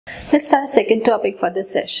Let's start a second topic for this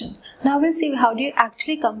session. Now we'll see how do you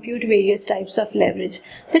actually compute various types of leverage.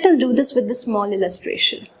 Let us do this with this small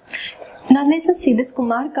illustration. Now let's just see this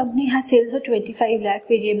Kumar company has sales of 25 lakh,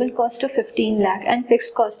 variable cost of 15 lakh and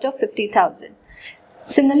fixed cost of 50,000.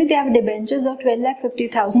 Similarly, they have debentures of 12 lakh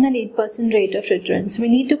 50,000 and 8% rate of returns. We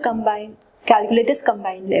need to calculate this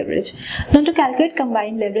combined leverage. Now to calculate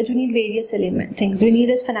combined leverage, we need various things. We need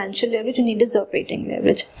this financial leverage, we need this operating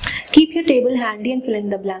leverage. Keep your table handy and fill in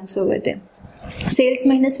the blanks over there. Sales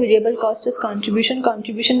minus variable cost is contribution,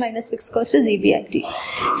 contribution minus fixed cost is EBIT.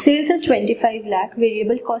 Sales is 25 lakh,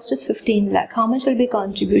 variable cost is 15 lakh. How much will be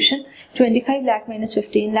contribution? 25 lakh minus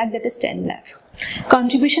 15 lakh, that is 10 lakh.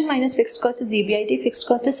 Contribution minus fixed cost is EBIT, fixed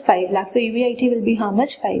cost is 5 lakh. So EBIT will be how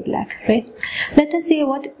much? 5 lakh, right? Let us see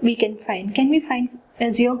what we can find. Can we find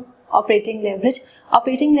as your operating leverage?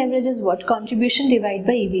 Operating leverage is what? Contribution divided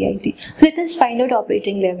by EBIT. So let us find out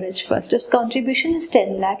operating leverage first. If contribution is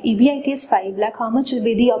 10 lakh, EBIT is 5 lakh, how much will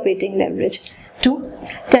be the operating leverage?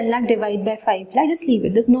 10 lakh divided by 5 lakh, just leave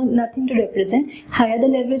it. There's nothing to represent. Higher the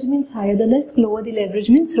leverage means higher the risk, lower the leverage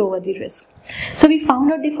means lower the risk. So we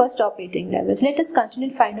found out the first operating leverage. Let us continue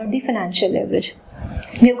to find out the financial leverage.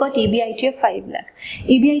 We've got EBIT of 5 lakh.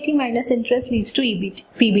 EBIT minus interest leads to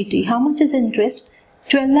PBT. How much is interest?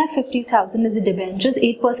 12 lakh 50,000 is the debentures,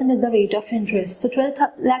 8% is the rate of interest. So 12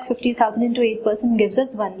 lakh 50,000 into 8% gives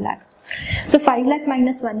us 1 lakh. So 5 lakh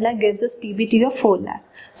minus 1 lakh gives us PBT of 4 lakh.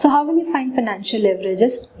 So how will we find financial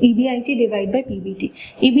leverages? EBIT divided by PBT.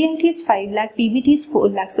 EBIT is 5 lakh, PBT is 4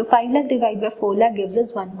 lakh. So 5 lakh divided by 4 lakh gives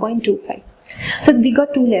us 1.25. So we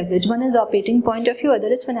got two leverage. One is operating point of view, other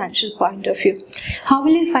is financial point of view. How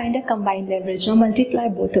will we find a combined leverage? Now multiply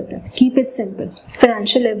both of them. Keep it simple.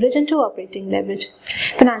 Financial leverage into operating leverage.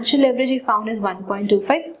 Financial leverage we found is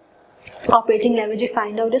 1.25. Operating leverage we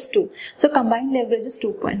find out is 2. So combined leverage is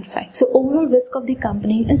 2.5. So overall risk of the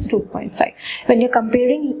company is 2.5. When you're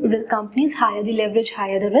comparing companies, higher the leverage,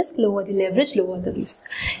 higher the risk, lower the leverage, lower the risk.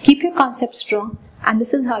 Keep your concept strong, and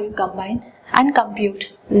this is how you combine and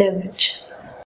compute leverage.